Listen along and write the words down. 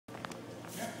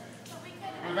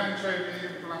Eventually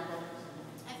in black box.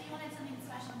 If you wanted something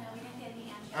special, no, we didn't get any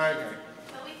anchovies. Okay.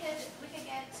 But we could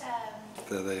get.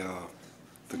 There they are.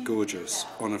 The gorgeous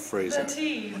Honor Fraser. The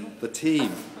team. The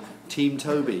team. Team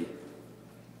Toby.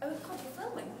 Oh, God, you're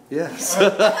filming. Yes.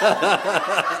 Wait,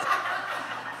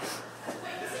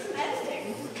 this is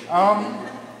editing.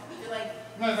 You're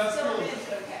like, no, that's still cool. is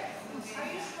okay.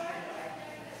 Are you smart?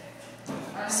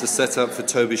 It's the setup for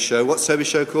Toby's show. What's Toby's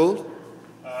show called?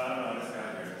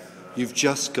 You've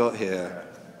just got here.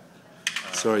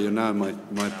 Sorry, you're now in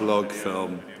my blog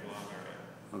film.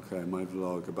 Okay, my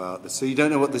vlog about this. So you don't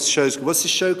know what this show's... What's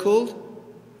this show called?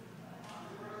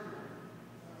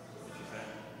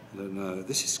 I don't know.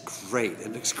 This is great.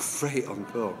 It looks great on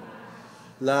film.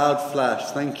 Loud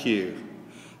Flash, thank you.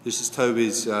 This is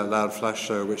Toby's Loud Flash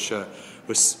show, which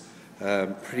was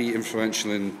pretty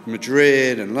influential in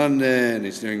Madrid and London.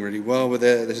 He's doing really well with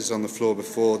it. This is on the floor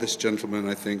before. This gentleman,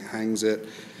 I think, hangs it.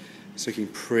 It's looking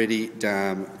pretty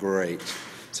damn great.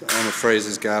 So Honor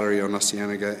Fraser's gallery on La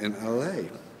Cienega in LA.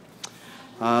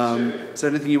 Is there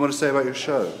anything you want to say about your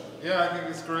show? Yeah, I think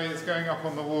it's great. It's going up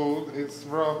on the wall. It's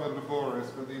rather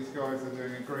laborious, but these guys are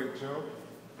doing a great job.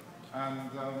 And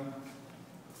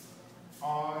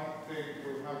I think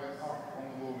we'll have it up on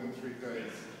the wall in 3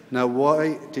 days. Now,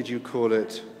 why did you call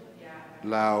it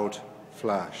Loud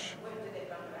Flash?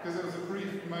 Because it was a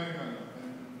brief moment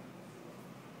in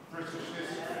British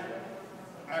history.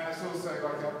 And it's also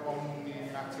like an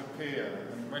onomatopoeia.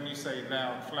 And when you say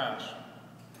loud flash,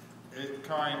 it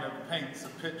kind of paints a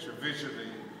picture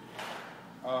visually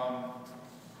of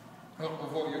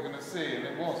what you're going to see. And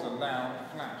it was a loud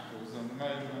flash. It was a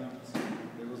moment.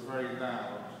 It was very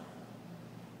loud.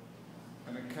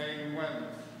 And it came and went.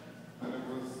 And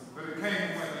but it came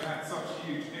and went and had such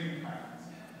huge impact.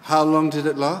 How long did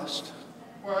it last?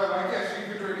 Well, I guess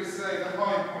you could really say the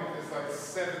high point is like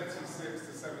 76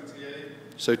 to 78.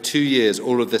 So 2 years,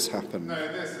 all of this happened. No,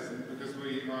 this isn't, because the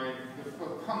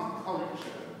punk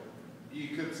culture, you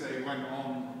could say, went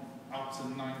on up to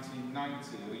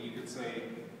 1990, or you could say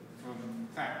from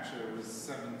Thatcher was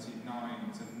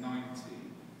 79 to 90.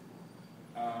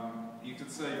 You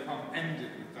could say punk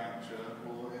ended with Thatcher,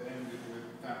 or it ended with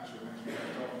Thatcher when she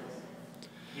left office.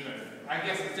 You know, I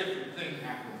guess a different thing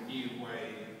happened, new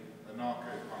wave,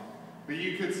 anarcho-punk. But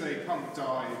you could say punk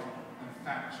died and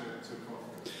Thatcher took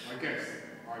office. I guess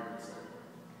I would say.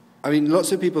 I mean,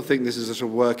 lots of people think this is such a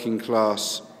working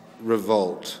class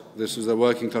revolt. This was a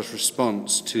working class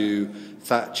response to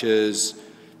Thatcher's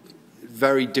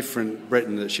very different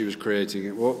Britain that she was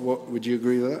creating. What would you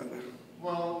agree with that?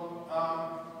 Well,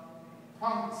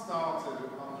 punk started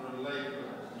under a Labour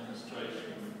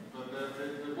administration, but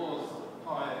there was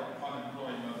high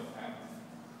unemployment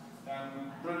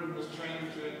and Britain was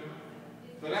changing.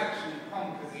 But actually,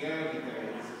 punk in the early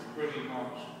days is pretty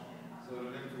much sort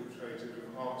of infiltrated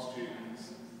with art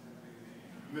students,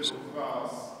 middle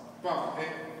class, but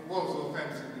it was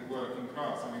authentically working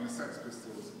class. I mean, the Sex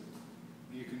Pistols,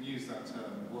 you can use that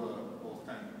term, were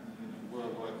authentic, were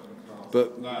working class.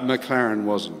 But McLaren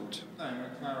wasn't. No,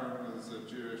 McLaren was a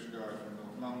Jewish guy from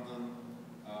North London.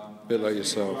 A bit like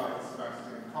yourself.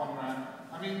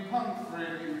 I mean, punk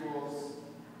really was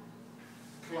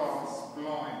class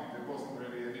blind. It wasn't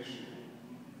really an issue.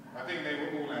 I think they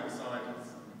were all outsiders.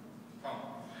 Punk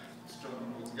strung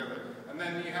them all together. And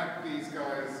then you have these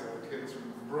guys or kids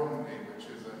from Bromley, which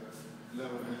is a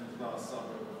lower middle class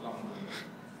suburb of London.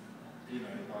 You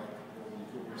know, like what you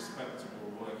call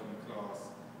respectable working class.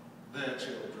 Their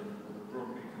children were the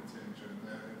Bromley contingent.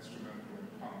 They're instrumental in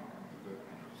punk.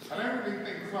 I don't really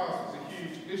think class was a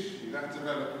huge issue. That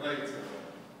developed later.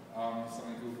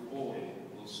 Something called oi,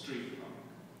 or street punk.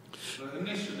 But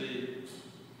initially,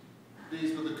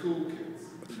 these were the cool kids.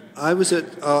 You know. I was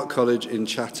at art college in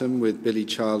Chatham with Billy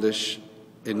Childish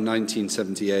in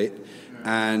 1978,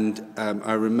 and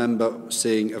I remember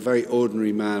seeing a very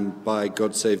ordinary man buy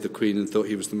God Save the Queen and thought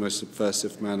he was the most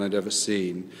subversive man I'd ever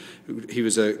seen. He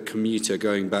was a commuter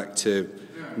going back to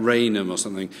Raynham or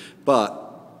something. But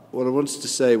what I wanted to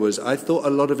say was I thought a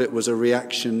lot of it was a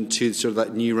reaction to sort of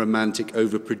that new romantic,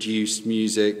 overproduced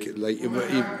music. Like, Well, that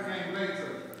came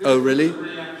later. Oh, really? Was a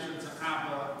reaction to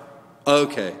ABBA.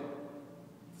 Okay.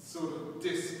 Sort of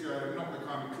disco, not the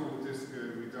kind of cool disco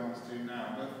we dance to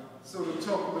now, but sort of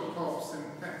top of the pop,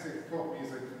 synthetic pop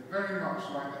music, very much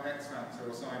like the X Factor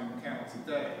or Simon Cowell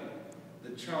today.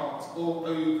 The charts, all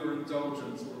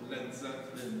overindulgence of Led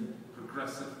Zeppelin,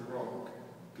 progressive rock,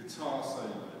 guitar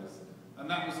solos. And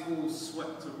that was all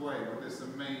swept away with this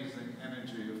amazing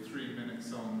energy of 3-minute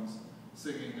songs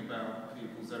singing about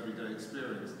people's everyday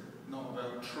experience, not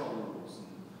about trolls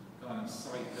and kind of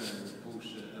psycho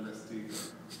bullshit LSD.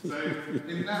 So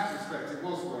in that respect, it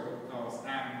was working class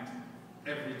and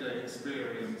everyday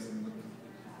experience and the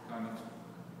kind of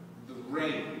the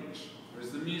rage.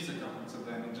 Whereas the music up until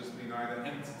then had just been either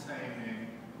entertaining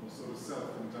or sort of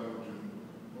self-indulgent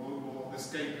or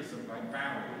escapism like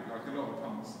Bowie. Like a lot of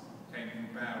punks came from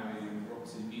Bowie and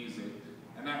Roxy music,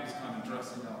 and that was kind of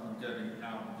dressing up and getting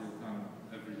out of your kind of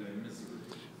everyday misery.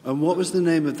 And what was the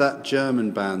name of that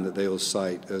German band that they all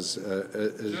cite as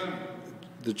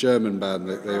the German band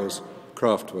that they all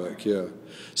Kraftwerk? Yeah.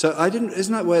 So I didn't.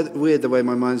 Isn't that weird the way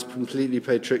my mind's completely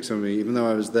played tricks on me? Even though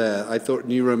I was there, I thought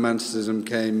New Romanticism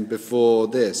came before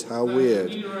this. How weird.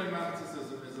 New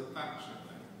Romanticism is a Thatcher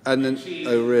thing. And then, She's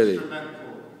oh really? Instrumental.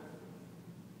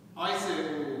 I see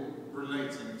it all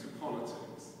relating to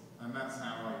politics, and that's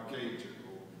how I gauge it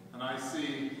all. And I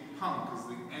see punk as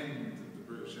the end of the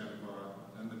British Empire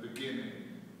and the beginning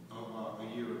of a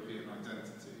European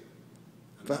identity.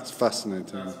 And That's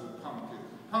fascinating. That's what punk is.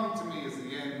 Punk to me is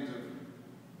the end of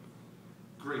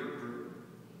Great Britain.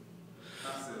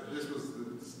 That's it. This was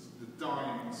the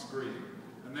dying scream.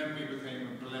 And then we became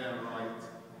a Blairite,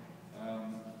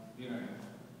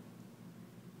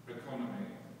 economy.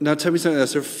 Now tell me something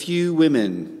else. There are a few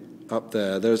women up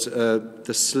there. There's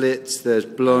the Slits, there's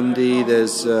Blondie,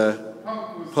 there's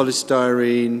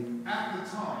Polystyrene. At the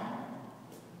time,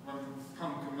 when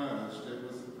punk emerged, it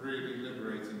was really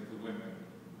liberating for women.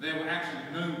 There were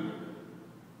actually no women.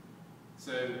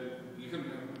 So you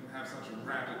couldn't have such a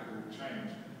radical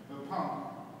change. But punk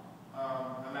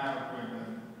allowed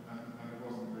women, and it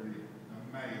wasn't really a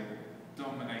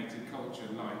male-dominated culture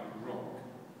like rock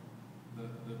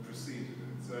that preceded it.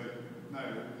 So, no,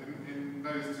 in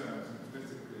those terms,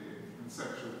 politically, in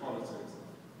sexual politics,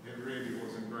 it really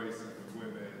was embracing of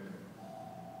women,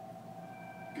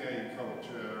 gay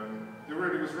culture, and it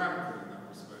really was radical in that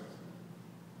respect.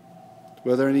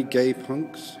 Were there any gay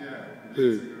punks? Yeah,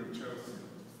 Who? Chelsea.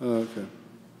 Oh, okay.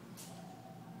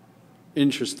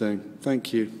 Interesting.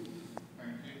 Thank you.